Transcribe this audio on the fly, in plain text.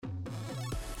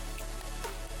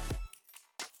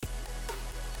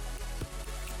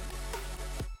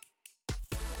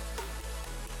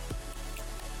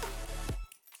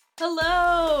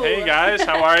Hello! Hey guys,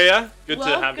 how are you? Good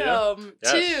to have you. Welcome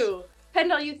Yes. to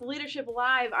Pendle Youth Leadership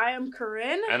Live. I am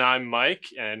Korinne. And I'm Mike,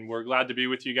 and we're glad to be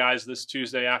with you guys this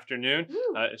Tuesday afternoon.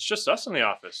 It's just us in the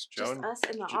office. Just us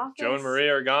in the office. Joe and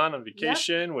Maria are gone on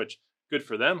vacation, which good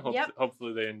for them.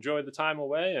 Hopefully they enjoyed the time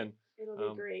away. And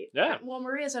it'll be great. Yeah. Well,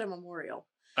 Maria's at a memorial.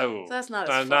 Oh, so that's not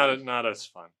as fun. Not as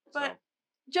fun. But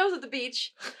Joe's at the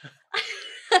beach.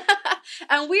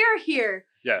 And we are here.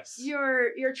 Yes.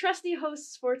 Your trusty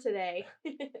hosts for today.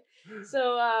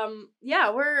 So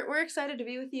we're excited to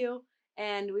be with you,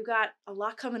 and we've got a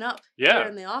lot coming up here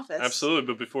in the office. Absolutely.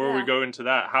 But before we go into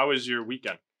that, how was your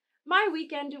weekend? My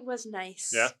weekend was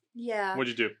nice. Yeah? Yeah.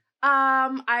 What'd you do?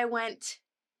 I went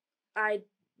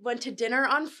to dinner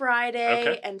on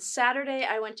Friday, and Saturday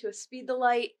I went to a Speed the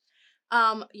Light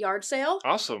yard sale.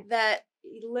 Awesome. That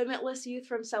Limitless Youth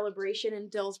from Celebration in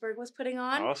Dillsburg was putting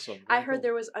on. Awesome. I heard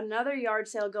there was another yard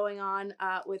sale going on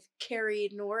with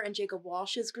Carrie Knorr and Jacob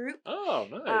Walsh's group. Oh,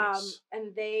 nice.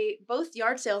 And both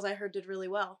yard sales I heard did really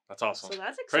well. That's awesome. So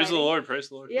that's exciting. Praise the Lord. Praise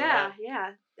the Lord. Yeah.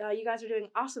 You guys are doing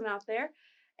awesome out there.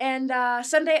 And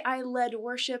Sunday I led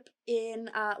worship in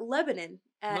Lebanon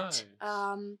at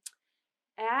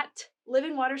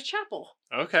Living Waters Chapel.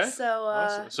 Okay. So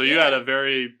awesome. So you had a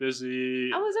very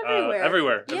busy. I was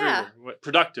everywhere. Everywhere.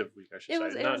 Productive week, I should say. It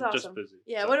was Not awesome. Just busy.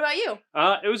 Yeah. So. What about you?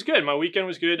 It was good. My weekend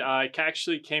was good. I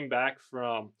actually came back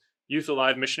from Youth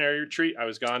Alive Missionary Retreat. I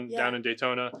was gone down in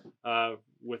Daytona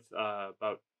with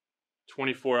about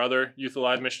 24 other Youth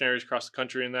Alive missionaries across the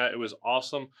country. In that, it was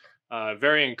awesome.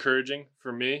 Very encouraging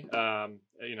for me.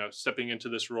 Stepping into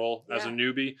this role as a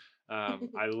newbie.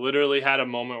 I literally had a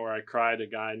moment where I cried. A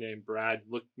guy named Brad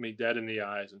looked me dead in the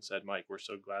eyes and said, "Mike, we're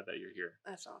so glad that you're here."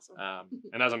 That's awesome.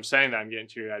 And as I'm saying that, I'm getting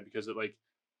teary-eyed because it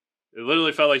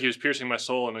literally felt like he was piercing my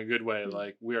soul in a good way.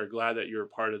 Like, we are glad that you're a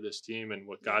part of this team and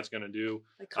what God's going to do.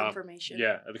 The confirmation.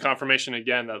 The confirmation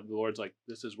again that the Lord's like,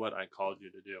 this is what I called you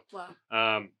to do.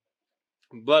 Wow.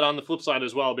 But on the flip side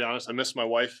as well, I'll be honest, I miss my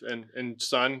wife and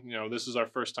son. This is our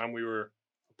first time we were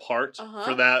apart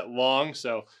for that long.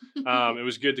 So it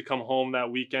was good to come home that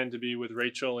weekend to be with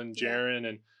Rachel and Jaron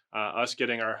and us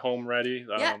getting our home ready.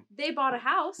 They bought a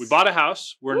house. We bought a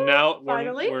house. We're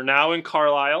now in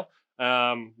Carlisle,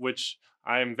 which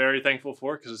I am very thankful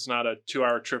for because it's not a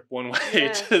 2-hour trip one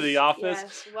way to the office.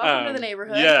 Yes. Welcome to the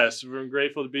neighborhood. Yes, we're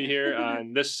grateful to be here.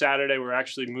 And this Saturday, we're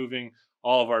actually moving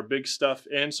all of our big stuff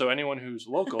in. So anyone who's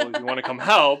local, if you want to come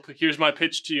help, here's my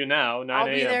pitch to you now. 9 a.m.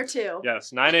 I'll be there too.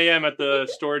 Yes, 9 a.m. at the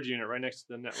storage unit right next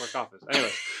to the network office.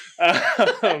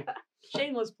 Anyway.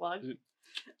 Shameless plug.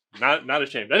 Not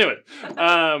ashamed. Anyway.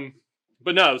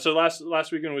 But no, so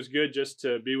last weekend was good just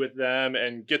to be with them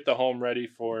and get the home ready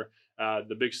for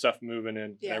the big stuff moving in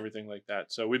and everything like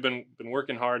that. So we've been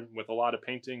working hard with a lot of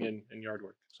painting and yard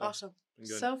work. So awesome.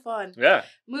 So fun. Yeah.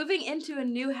 Moving into a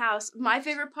new house. My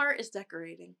favorite part is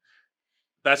decorating.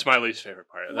 That's my least favorite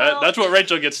part. That's what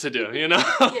Rachel gets to do,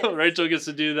 Yes. Rachel gets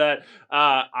to do that.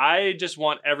 I just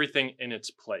want everything in its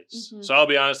place. So I'll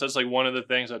be honest, that's one of the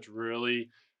things that's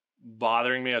really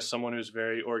bothering me as someone who's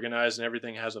very organized and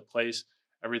everything has a place.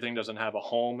 Everything doesn't have a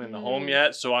home in the home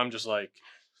yet. So I'm just like,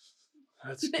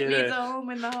 let's get it. It needs a home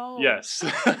in the home. Yes.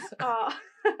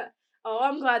 Oh,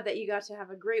 I'm glad that you got to have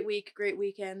a great week, great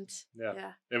weekend.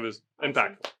 Yeah. It was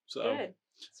impactful. So good.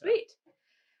 Sweet.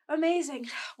 Amazing.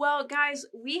 Well, guys,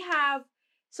 we have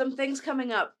some things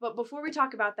coming up. But before we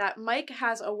talk about that, Mike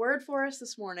has a word for us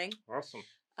this morning. Awesome.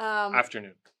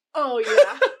 Afternoon. Oh,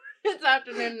 yeah. It's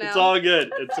afternoon now. It's all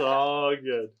good. It's all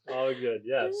good. All good.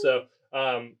 Yeah. So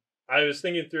I was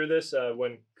thinking through this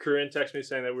when Korinne texted me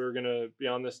saying that we were going to be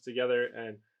on this together.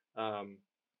 And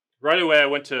right away, I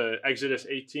went to Exodus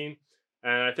 18.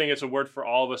 And I think it's a word for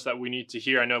all of us that we need to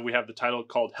hear. I know we have the title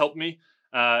called Help Me.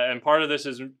 And part of this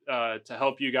is to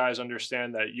help you guys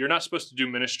understand that you're not supposed to do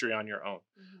ministry on your own.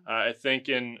 I think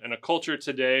in a culture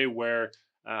today where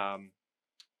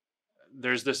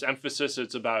there's this emphasis,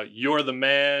 it's about you're the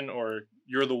man or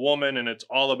you're the woman and it's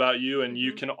all about you and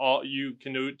you can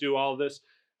do all this.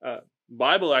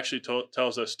 Bible actually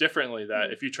tells us differently that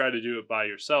if you try to do it by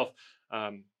yourself,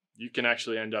 you can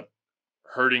actually end up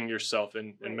hurting yourself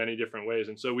in many different ways.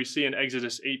 And so we see in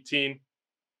Exodus 18,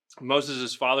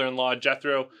 Moses' father-in-law,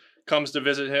 Jethro, comes to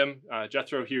visit him.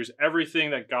 Jethro hears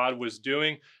everything that God was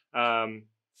doing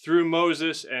through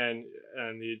Moses and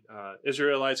the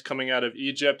Israelites coming out of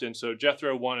Egypt. And so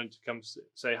Jethro wanted to come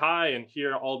say hi and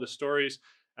hear all the stories.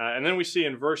 And then we see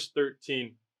in verse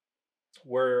 13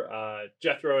 where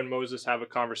Jethro and Moses have a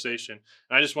conversation.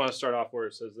 And I just want to start off where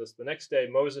it says this. The next day,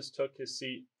 Moses took his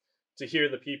seat to hear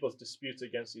the people's disputes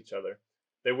against each other.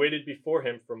 They waited before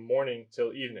him from morning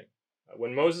till evening.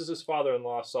 When Moses'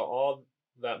 father-in-law saw all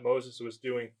that Moses was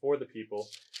doing for the people,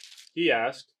 he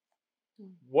asked,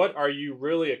 "What are you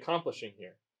really accomplishing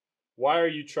here? Why are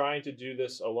you trying to do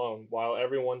this alone while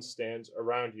everyone stands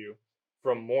around you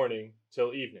from morning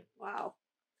till evening?" Wow.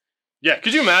 Yeah,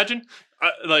 could you imagine?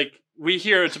 We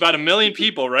hear it's about 1 million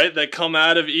people, right, that come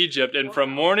out of Egypt, and from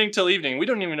morning till evening, we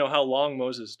don't even know how long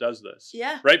Moses does this.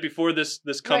 Yeah. Right before this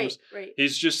comes, right.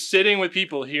 He's just sitting with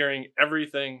people, hearing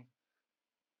everything.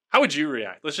 How would you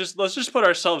react? Let's just put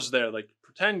ourselves there. Like,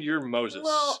 pretend you're Moses.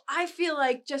 Well, I feel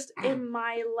like just in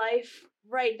my life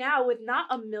right now, with not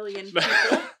 1 million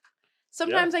people,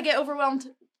 sometimes I get overwhelmed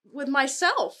with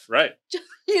myself. Right.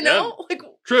 You know? Yeah.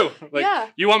 True.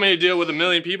 You want me to deal with 1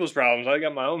 million people's problems. I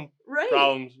got my own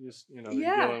problems, just,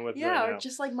 dealing with right or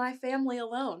just like my family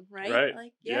alone, right? Right.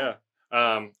 Like,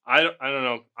 I don't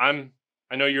know.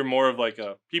 I know you're more of like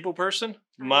a people person.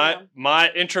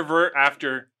 My introvert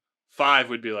after 5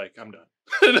 would be like, I'm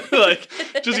done. Like,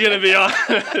 just gonna be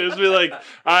honest. Just be like, all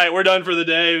right, we're done for the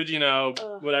day,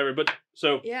 whatever. But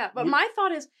so but my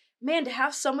thought is, man, to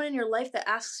have someone in your life that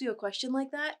asks you a question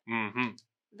like that,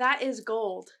 that is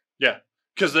gold. Yeah,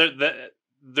 because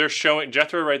they're showing,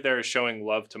 Jethro right there is showing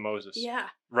love to Moses. Yeah.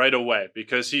 Right away,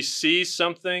 because he sees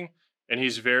something and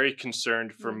he's very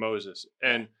concerned for Moses,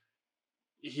 and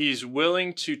he's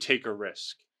willing to take a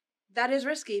risk. That is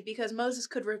risky because Moses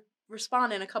could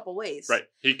respond in a couple ways. Right.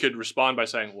 He could respond by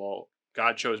saying, well,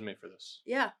 God chose me for this.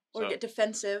 Yeah. Or get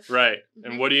defensive. Right.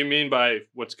 And what do you mean by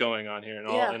what's going on here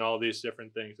and all these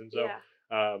different things? And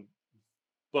so,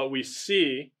 but we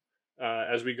see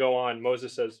as we go on,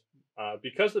 Moses says,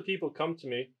 because the people come to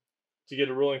me to get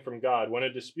a ruling from God, when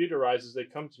a dispute arises, they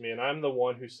come to me, and I'm the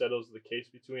one who settles the case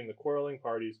between the quarreling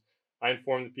parties. I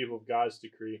inform the people of God's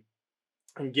decree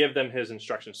and give them his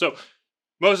instructions. So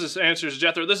Moses answers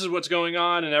Jethro, this is what's going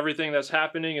on and everything that's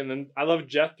happening. And then I love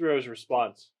Jethro's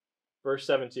response. Verse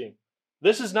 17.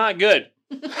 This is not good.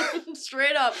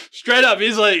 Straight up. Straight up.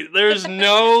 He's like, there's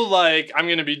no, I'm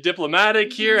going to be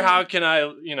diplomatic here. How can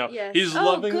I, Yes. He's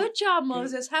loving. Good job,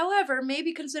 Moses. However,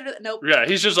 maybe consider that. Nope. Yeah,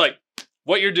 he's just like,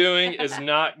 what you're doing is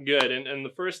not good. And the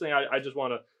first thing I just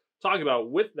want to talk about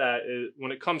with that is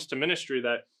when it comes to ministry,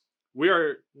 that we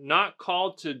are not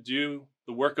called to do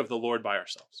the work of the Lord by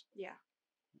ourselves. Yeah.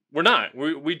 We're not.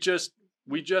 We just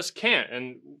can't.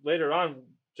 And later on,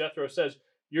 Jethro says,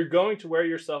 you're going to wear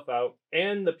yourself out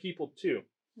and the people too.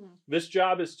 This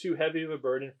job is too heavy of a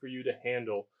burden for you to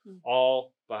handle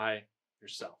all by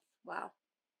yourself. Wow.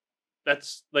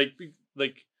 That's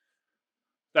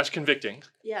that's convicting.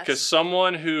 Yes. Because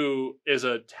someone who is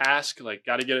a task,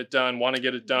 got to get it done, want to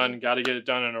get it done, got to get it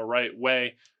done in a right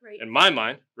way, in my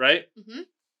mind, right? Mm-hmm.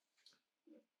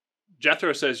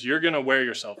 Jethro says, you're going to wear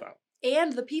yourself out.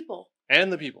 And the people.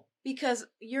 Because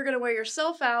you're going to wear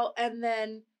yourself out and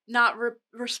then not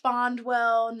respond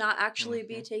well, not actually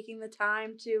be taking the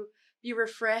time to be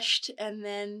refreshed and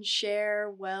then share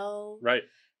well. Right.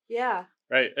 Yeah.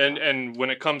 Right. And when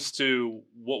it comes to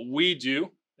what we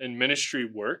do in ministry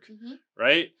work,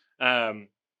 right,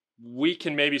 we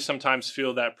can maybe sometimes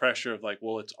feel that pressure of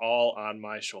well, it's all on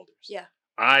my shoulders. Yeah.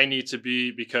 I need to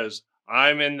be, because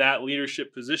I'm in that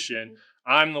leadership position,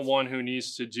 I'm the one who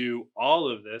needs to do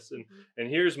all of this. And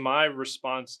here's my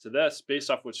response to this based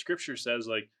off what scripture says,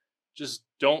 just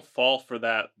don't fall for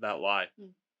that lie,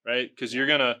 right? Because you're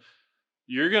gonna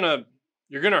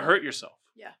hurt yourself.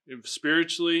 Yeah.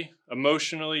 Spiritually,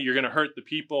 emotionally, you're gonna hurt the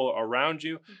people around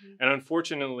you. And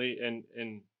unfortunately,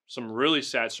 in some really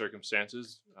sad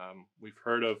circumstances, we've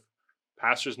heard of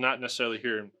pastors, not necessarily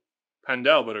here in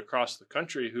Pendel, but across the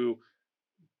country, who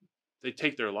they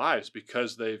take their lives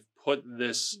because they've put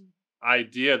this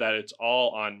idea that it's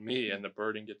all on me, and the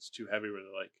burden gets too heavy where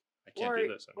they're like, I can't do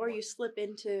this anymore. Or you slip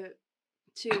into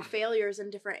failures in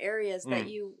different areas that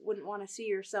you wouldn't want to see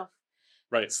yourself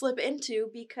slip into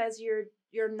because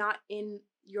you're not in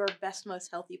your best, most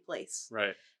healthy place.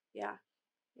 Right. Yeah.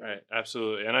 Right.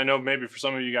 Absolutely. And I know maybe for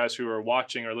some of you guys who are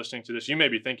watching or listening to this, you may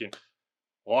be thinking,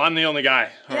 well, I'm the only guy,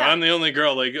 or I'm the only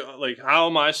girl. Like, how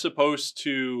am I supposed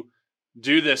to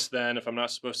do this then if I'm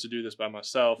not supposed to do this by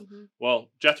myself?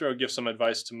 Well, Jethro gives some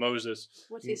advice to Moses.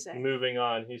 What's he say? Moving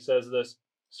on, he says this,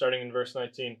 starting in verse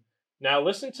 19. Now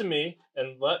listen to me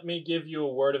and let me give you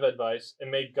a word of advice, and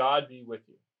may God be with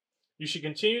you. You should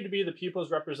continue to be the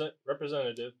people's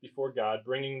representative before God,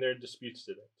 bringing their disputes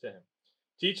to him.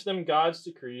 Teach them God's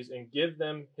decrees and give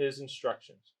them his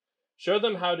instructions. Show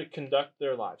them how to conduct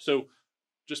their lives. So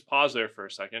just pause there for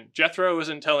a second. Jethro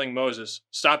isn't telling Moses,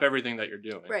 stop everything that you're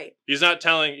doing. Right. He's not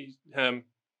telling him,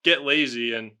 get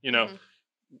lazy and,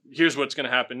 here's what's going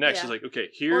to happen next. He's like, okay,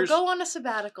 or go on a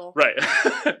sabbatical. Right.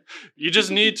 You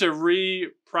just need to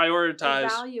reprioritize.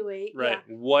 Evaluate. Right.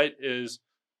 Yeah. What is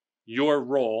your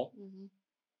role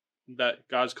that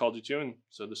God's called you to. And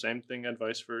so the same thing,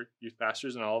 advice for youth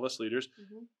pastors and all of us leaders,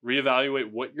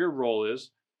 reevaluate what your role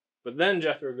is. But then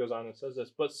Jethro goes on and says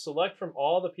this, but select from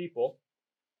all the people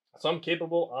some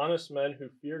capable, honest men who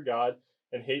fear God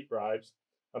and hate bribes.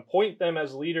 Appoint them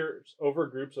as leaders over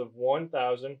groups of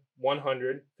 1,000,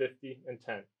 150, and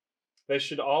 10. They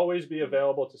should always be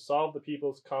available to solve the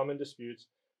people's common disputes,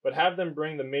 but have them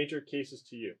bring the major cases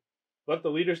to you. Let the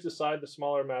leaders decide the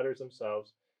smaller matters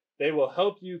themselves. They will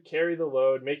help you carry the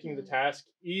load, making the task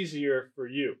easier for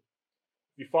you.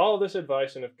 If you follow this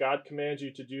advice, and if God commands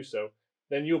you to do so,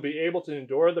 then you'll be able to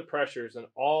endure the pressures, and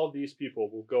all these people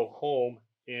will go home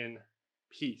in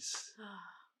peace.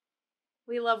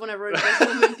 We love when everyone goes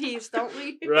home in peace, don't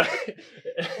we? Right.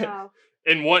 Wow.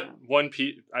 In one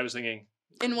piece, I was thinking.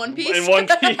 In one piece? In one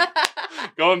piece.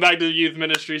 Going back to the youth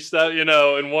ministry stuff,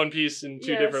 in one piece in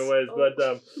two different ways.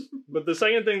 But the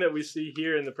second thing that we see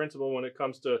here in the principle when it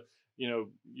comes to,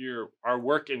 our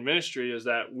work in ministry is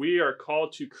that we are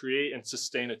called to create and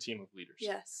sustain a team of leaders.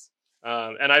 Yes.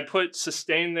 And I put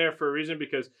sustain there for a reason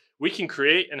because we can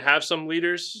create and have some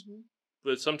leaders,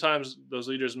 but sometimes those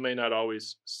leaders may not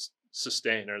always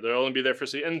sustain, or they'll only be there for a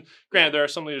season. And granted, there are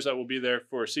some leaders that will be there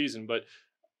for a season, but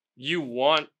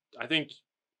I think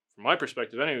from my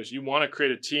perspective anyways, you want to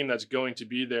create a team that's going to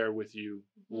be there with you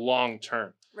long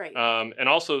term. Right. And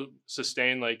also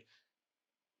sustain, like,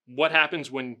 what happens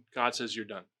when God says you're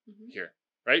done here,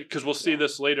 right? Because we'll see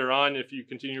this later on. If you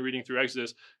continue reading through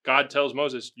Exodus, God tells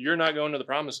Moses, you're not going to the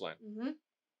promised land.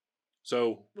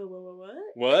 So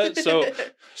what? So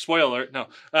spoiler alert.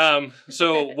 No.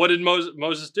 So what did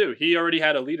Moses do? He already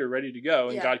had a leader ready to go,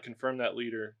 and God confirmed that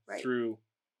leader through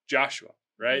Joshua,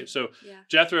 right? So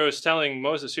Jethro is telling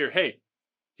Moses here, hey,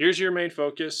 here's your main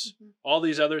focus. All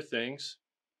these other things,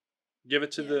 give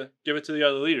it to the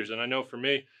other leaders. And I know for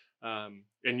me,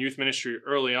 in youth ministry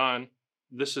early on,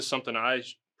 this is something I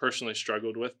personally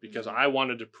struggled with because I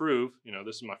wanted to prove,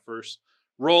 this is my first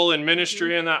role in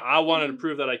ministry, and that I wanted to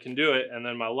prove that I can do it. And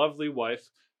then my lovely wife,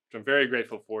 which I'm very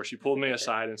grateful for, she pulled me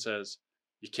aside and says,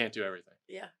 you can't do everything.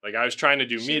 Yeah. Like, I was trying to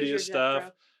do media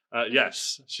stuff.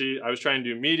 Yes, I was trying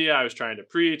to do media. I was trying to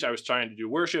preach. I was trying to do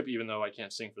worship, even though I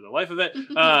can't sing for the life of it.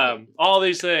 All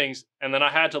these things. And then I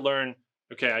had to learn,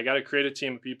 okay, I got to create a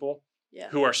team of people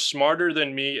who are smarter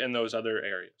than me in those other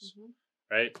areas.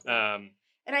 Right.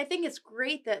 And I think it's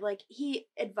great that, like, he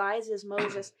advises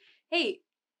Moses, hey,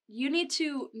 you need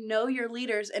to know your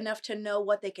leaders enough to know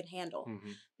what they can handle,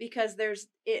 because there's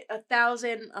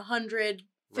 1,000,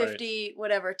 150,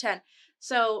 whatever, 10.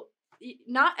 So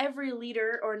not every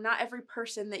leader or not every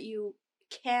person that you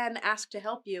can ask to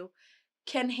help you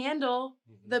can handle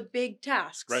the big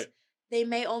tasks. Right. They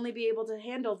may only be able to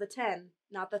handle the 10,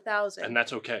 not the 1,000. And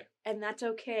that's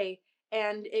okay.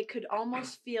 And it could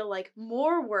almost feel like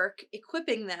more work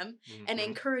equipping them and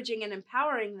encouraging and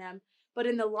empowering them. But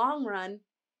in the long run,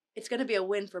 it's going to be a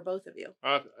win for both of you.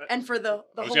 And for the whole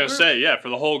group. I was going to say, for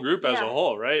the whole group as a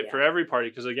whole, right? For every party.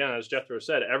 Because again, as Jethro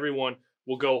said, everyone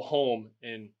will go home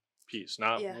in peace,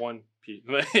 not one piece.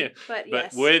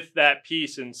 but with that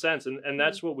peace and sense. And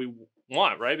that's what we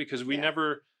want, right? Because we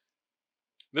never...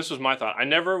 This was my thought. I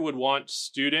never would want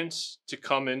students to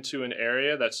come into an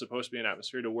area that's supposed to be an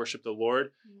atmosphere to worship the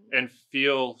Lord and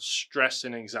feel stress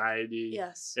and anxiety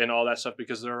and all that stuff,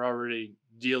 because they're already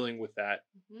dealing with that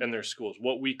in their schools.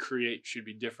 What we create should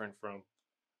be different from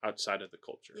outside of the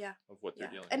culture of what they're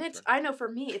dealing with. And I know for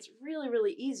me, it's really,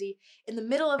 really easy in the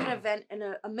middle of an event, in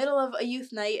a middle of a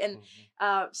youth night, and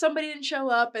somebody didn't show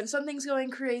up and something's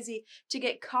going crazy, to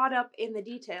get caught up in the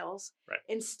details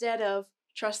instead of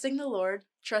trusting the Lord,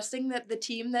 trusting that the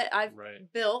team that I've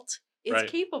built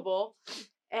is capable.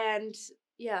 And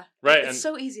it's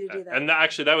so easy to do that. And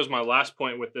actually, that was my last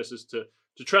point with this, is to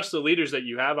trust the leaders that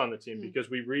you have on the team, because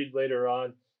we read later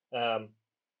on,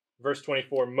 verse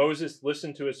 24, Moses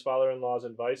listened to his father-in-law's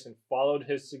advice and followed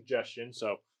his suggestion.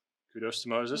 So kudos to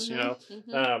Moses,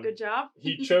 Good job.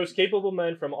 He chose capable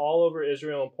men from all over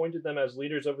Israel and appointed them as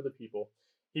leaders over the people.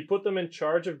 He put them in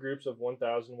charge of groups of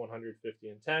 1,000, 150,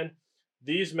 and 10.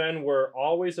 These men were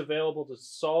always available to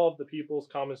solve the people's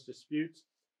common disputes.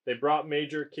 They brought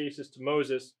major cases to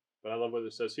Moses, but I love what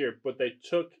it says here, but they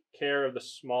took care of the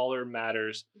smaller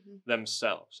matters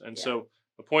themselves. And so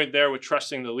the point there with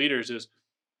trusting the leaders is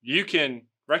you can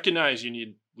recognize you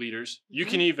need leaders. You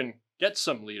can even get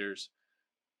some leaders.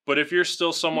 But if you're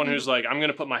still someone who's like, I'm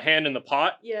going to put my hand in the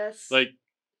pot. Yes. Like,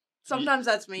 sometimes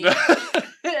that's me.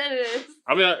 It is.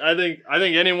 I mean, I think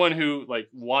anyone who like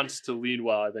wants to lead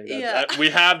well, I think we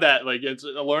have that, like, it's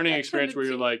a learning experience where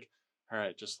you're like, all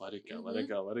right, just let it go, let it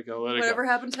go, let it go, let it go. Whatever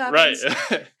happens, happens.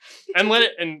 Right.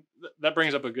 And that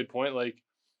brings up a good point. Like,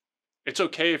 it's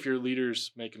okay if your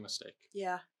leaders make a mistake.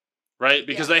 Yeah. Right?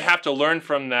 Because they have to learn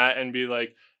from that and be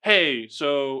like, hey,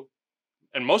 so,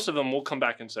 and most of them will come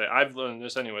back and say, I've learned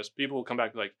this anyways. People will come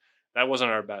back like, that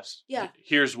wasn't our best. Yeah.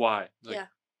 Here's why. Like, yeah.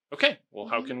 Okay, well,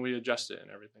 how can we adjust it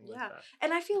and everything like that?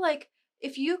 And I feel like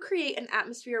if you create an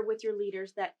atmosphere with your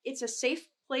leaders that it's a safe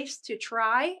place to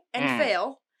try and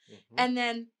fail, and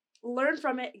then learn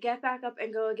from it, get back up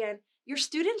and go again, your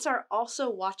students are also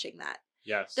watching that.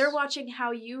 Yes. They're watching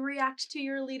how you react to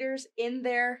your leaders in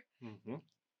their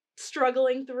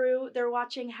struggling through. They're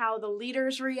watching how the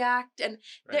leaders react, and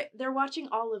they're watching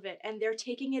all of it, and they're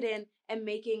taking it in and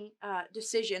making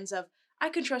decisions of, I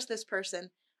can trust this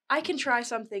person. I can try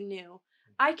something new.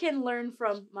 I can learn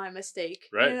from my mistake.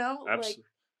 Right. You know?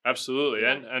 Absolutely.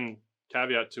 And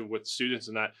caveat to with students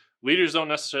and that, leaders don't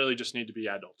necessarily just need to be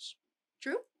adults.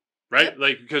 True. Right? Yep.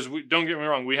 Like, because don't get me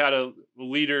wrong, we had a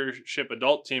leadership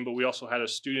adult team, but we also had a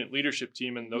student leadership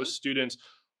team, and those students,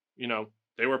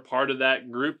 they were part of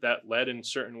that group that led in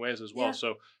certain ways as well. Yeah.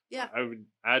 So I would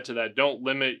add to that, don't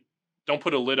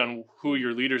put a lid on who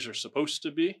your leaders are supposed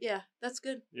to be. Yeah, that's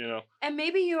good. And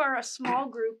maybe you are a small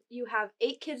group. You have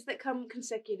 8 kids that come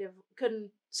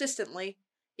consistently.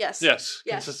 Yes.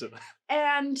 Consistently.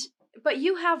 But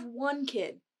you have 1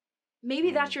 kid.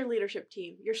 Maybe that's your leadership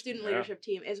team. Your student leadership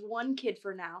team is 1 kid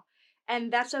for now.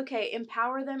 And that's okay.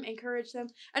 Empower them, encourage them.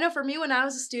 I know for me, when I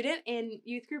was a student in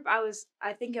youth group,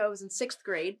 I think I was in 6th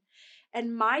grade.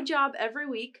 And my job every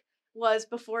week was,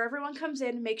 before everyone comes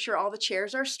in, make sure all the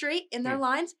chairs are straight in their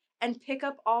lines and pick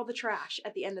up all the trash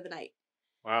at the end of the night.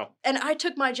 Wow. And I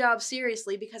took my job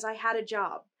seriously because I had a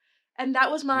job. And that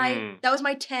was my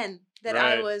 10 that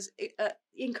I was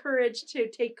encouraged to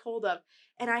take hold of.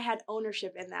 And I had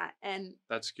ownership in that. And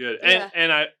that's good.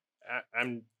 And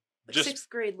I'm just 6th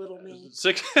grade little me.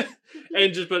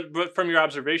 But from your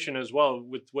observation as well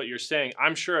with what you're saying,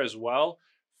 I'm sure as well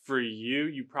for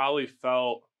you probably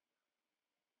felt,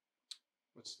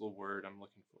 what's the word I'm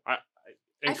looking for?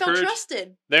 I felt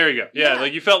trusted. There you go. Yeah.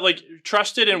 Like you felt like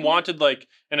trusted and wanted, like,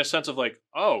 in a sense of like,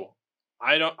 oh,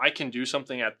 I can do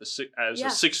something as a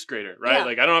 6th grader, right? Yeah.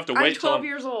 Like I don't have to wait till I'm 12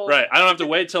 years old. Right. I don't have to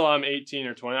wait till I'm 18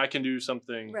 or 20. I can do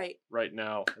something right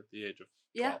now at the age of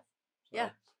 12. So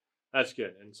that's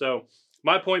good. And so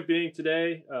my point being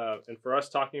today, and for us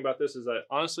talking about this, is that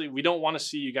honestly, we don't want to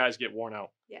see you guys get worn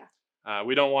out. Yeah.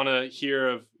 We don't want to hear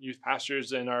of youth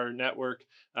pastors in our network,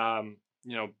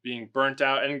 being burnt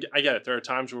out. And I get it. There are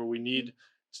times where we need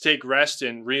to take rest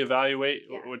and reevaluate,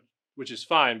 which is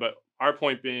fine. But our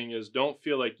point being is, don't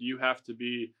feel like you have to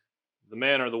be the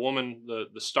man or the woman,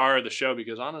 the star of the show,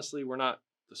 because honestly, we're not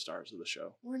the stars of the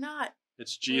show. We're not.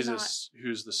 It's Jesus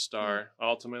who's the star,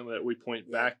 ultimately, that we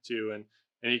point back to. And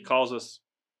he calls us,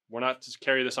 we're not to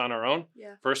carry this on our own.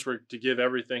 Yeah. First, we're to give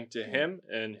everything to him,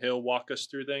 and he'll walk us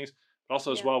through things. But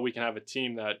also, as well, we can have a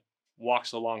team that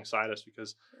walks alongside us,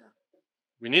 because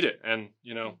we need it. And,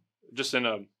 just in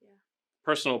a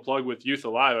personal plug with Youth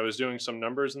Alive, I was doing some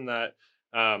numbers in that.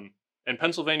 In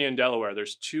Pennsylvania and Delaware,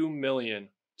 there's 2 million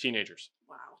teenagers.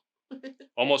 Wow.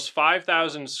 Almost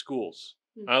 5,000 schools.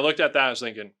 And I looked at that and I was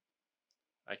thinking,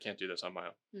 I can't do this on my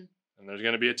own. And there's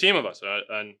going to be a team of us.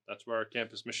 And that's where our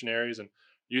campus missionaries and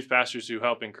youth pastors who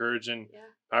help encourage and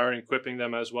empower and equipping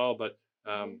them as well. But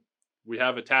we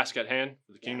have a task at hand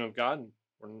for the kingdom of God, and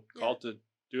we're called to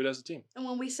do it as a team. And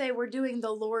when we say we're doing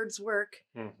the Lord's work,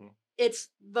 it's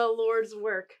the Lord's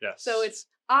work. Yes. So it's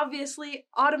obviously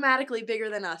automatically bigger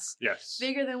than us. Yes.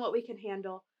 Bigger than what we can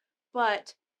handle.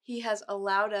 But he has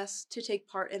allowed us to take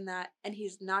part in that, and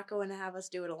he's not going to have us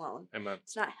do it alone. Amen.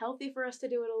 It's not healthy for us to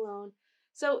do it alone.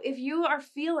 So if you are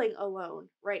feeling alone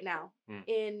right now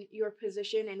in your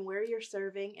position and where you're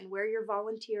serving and where you're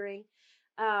volunteering,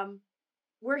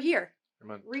 we're here.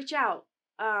 Amen. Reach out.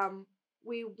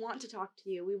 We want to talk to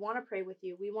you. We want to pray with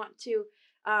you. We want to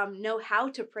know how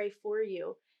to pray for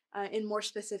you in more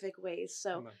specific ways.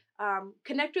 So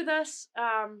connect with us.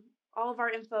 All of our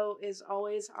info is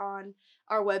always on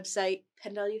our website,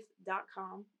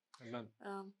 pendellyouth.com. Amen.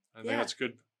 I think that's a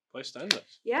good place to end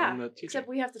this. Yeah, except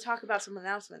we have to talk about some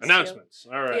announcements.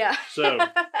 All right. Yeah. So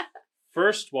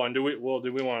first one, do we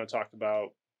want to talk about?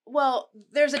 Well,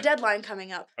 there's a deadline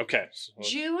coming up. Okay.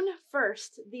 June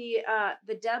 1st,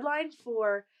 the deadline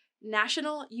for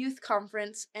National Youth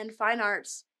Conference and Fine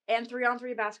Arts and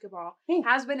 3-on-3 basketball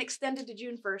has been extended to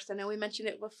June 1st. I know we mentioned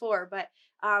it before, but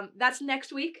that's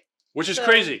next week. Which is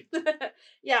crazy.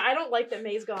 Yeah, I don't like that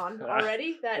May's gone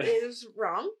already. That is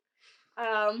wrong.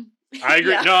 I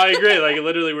agree. Yeah. No, I agree. Like,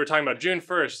 literally, we're talking about June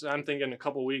 1st. I'm thinking a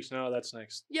couple weeks. No, that's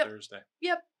next Thursday.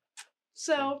 Yep.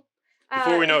 So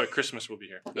before we know it, Christmas will be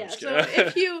here. No, yeah. So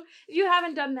if you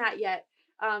haven't done that yet,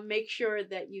 make sure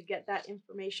that you get that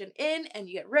information in and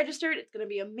you get registered. It's going to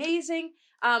be amazing.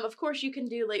 Of course, you can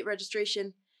do late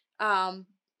registration,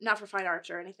 not for fine arts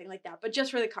or anything like that, but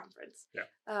just for the conference.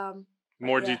 Yeah.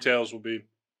 More details will be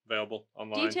available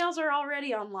online. Details are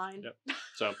already online. Yep.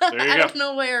 So there you go. I don't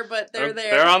know where, but they're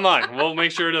there. They're online. We'll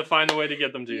make sure to find a way to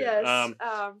get them to you. Yes.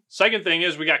 Second thing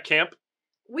is we got camp.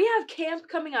 We have camp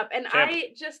coming up, and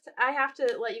I have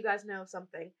to let you guys know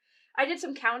something. I did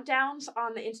some countdowns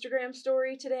on the Instagram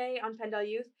story today on Pendel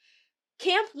Youth.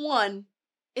 Camp 1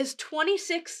 is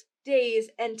 26 days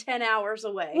and 10 hours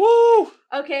away. Woo!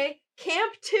 Okay.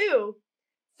 Camp 2,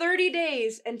 30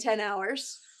 days and 10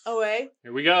 hours away.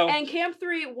 Here we go. And Camp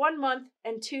 3, 1 month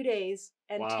and 2 days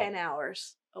and 10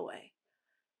 hours away.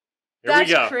 Here we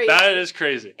go. Crazy. That is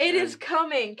crazy. It is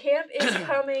coming. Camp is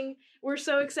coming. We're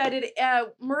so excited.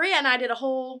 Maria and I did a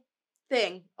whole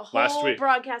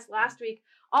broadcast last week,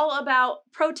 all about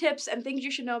pro tips and things you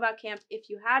should know about camp.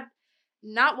 If you had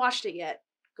not watched it yet,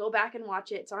 go back and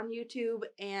watch it. It's on YouTube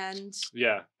and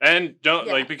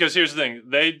don't because here's the thing.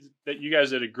 You guys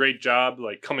did a great job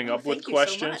coming up with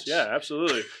questions. So yeah,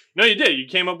 absolutely. No, you did. You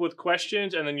came up with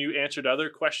questions and then you answered other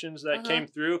questions that came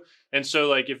through. And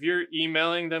so if you're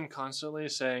emailing them constantly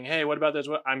saying, "Hey, what about this?"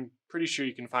 I'm pretty sure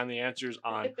you can find the answers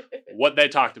on what they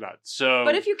talked about. So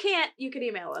but if you can't, you can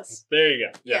email us. There you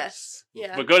go. Yes.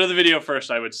 Yeah. But go to the video first,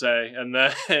 I would say, and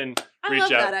then reach out. I love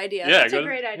that idea. Yeah, that's a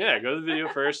great idea. Yeah, go to the video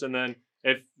first and then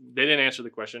if they didn't answer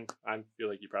the question, I feel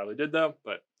like you probably did though,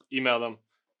 but email them.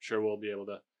 Sure, we'll be able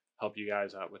to help you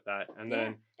guys out with that. And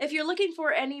then if you're looking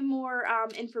for any more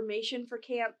information for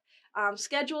camp,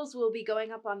 schedules will be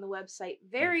going up on the website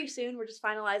very soon. We're just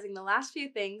finalizing the last few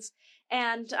things.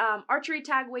 And archery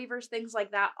tag waivers, things like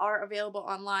that are available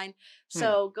online.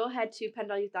 So go ahead to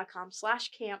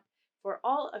pendalyouth.com/camp for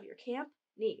all of your camp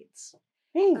needs.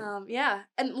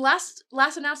 And last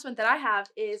announcement that I have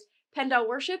is Pendel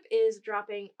Worship is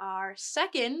dropping our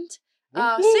second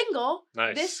single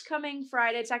this coming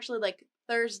Friday. It's actually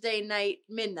Thursday night,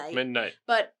 midnight.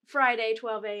 But Friday,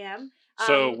 12 a.m.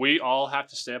 So we all have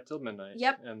to stay up till midnight.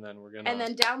 Yep. And then we're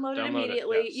gonna download it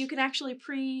immediately. Yes. You can actually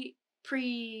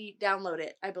pre-download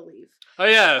it, I believe. Oh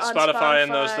yeah, Spotify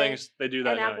and those things, they do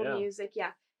that and now. Apple Music,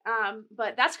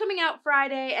 but that's coming out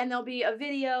Friday, and there'll be a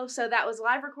video. So that was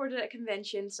live recorded at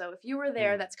convention. So if you were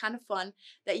there, that's kind of fun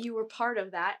that you were part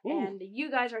of that, and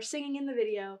you guys are singing in the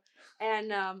video,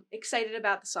 and excited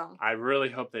about the song. I really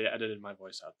hope they edited my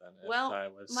voice out then.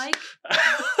 Well, Mike,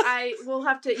 you'll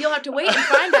have to wait and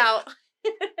find out.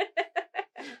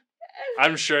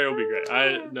 I'm sure it'll be great.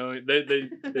 I know they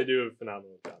do a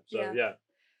phenomenal job. So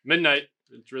midnight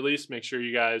it's released. Make sure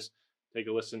you guys take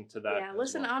a listen to that. Yeah,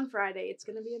 listen on Friday. It's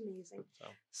going to be amazing.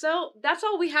 So that's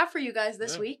all we have for you guys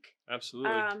this week.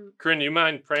 Absolutely. Korinne, you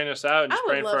mind praying us out and just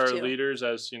praying for our leaders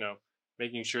as,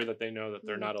 making sure that they know that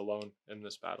they're not alone in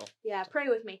this battle. Yeah, pray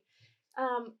with me.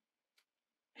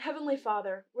 Heavenly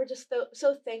Father, we're just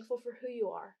so thankful for who you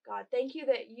are. God, thank you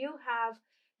that you have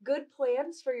good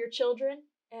plans for your children,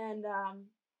 and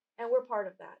we're part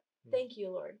of that. Thank you,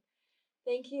 Lord.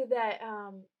 Thank you that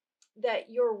that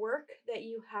your work that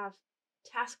you have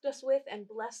tasked us with and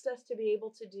blessed us to be able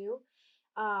to do.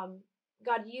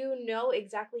 God, you know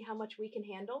exactly how much we can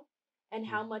handle and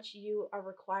how much you are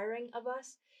requiring of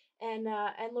us. And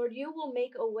Lord, you will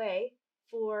make a way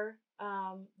for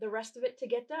the rest of it to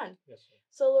get done. Yes, sir.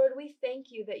 So Lord, we thank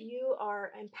you that you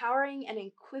are empowering and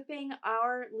equipping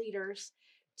our leaders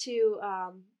to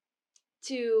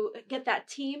get that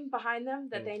team behind them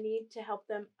that they need to help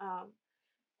them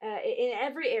in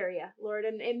every area, Lord.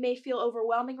 And it may feel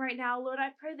overwhelming right now, Lord. I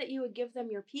pray that you would give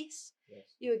them your peace.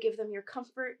 Yes. You would give them your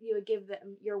comfort. You would give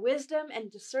them your wisdom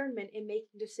and discernment in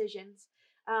making decisions,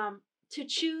 to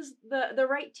choose the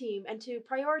right team and to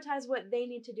prioritize what they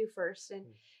need to do first.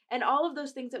 And all of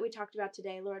those things that we talked about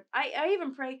today, Lord. I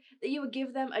even pray that you would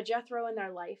give them a Jethro in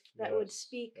their life that would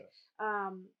speak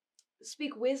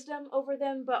wisdom over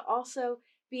them, but also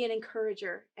be an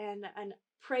encourager and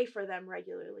pray for them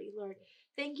regularly, Lord.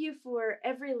 Thank you for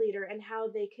every leader and how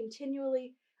they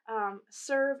continually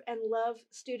serve and love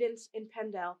students in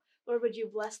Pendel. Lord, would you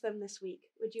bless them this week?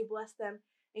 Would you bless them,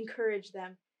 encourage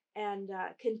them, and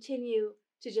continue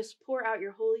to just pour out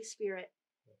your Holy Spirit,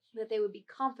 that they would be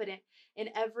confident in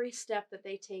every step that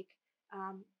they take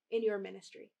in your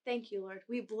ministry. Thank you, Lord.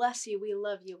 We bless you. We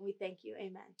love you. And we thank you.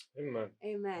 Amen. Amen.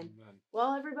 Amen. Amen.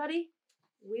 Well, everybody,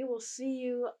 we will see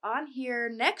you on here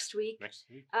next week.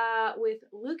 With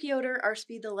Luke Yoder, our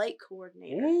Speed the Light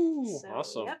coordinator. Ooh,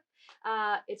 awesome.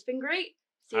 Yep. It's been great.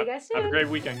 See you guys soon. Have a great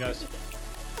weekend, guys.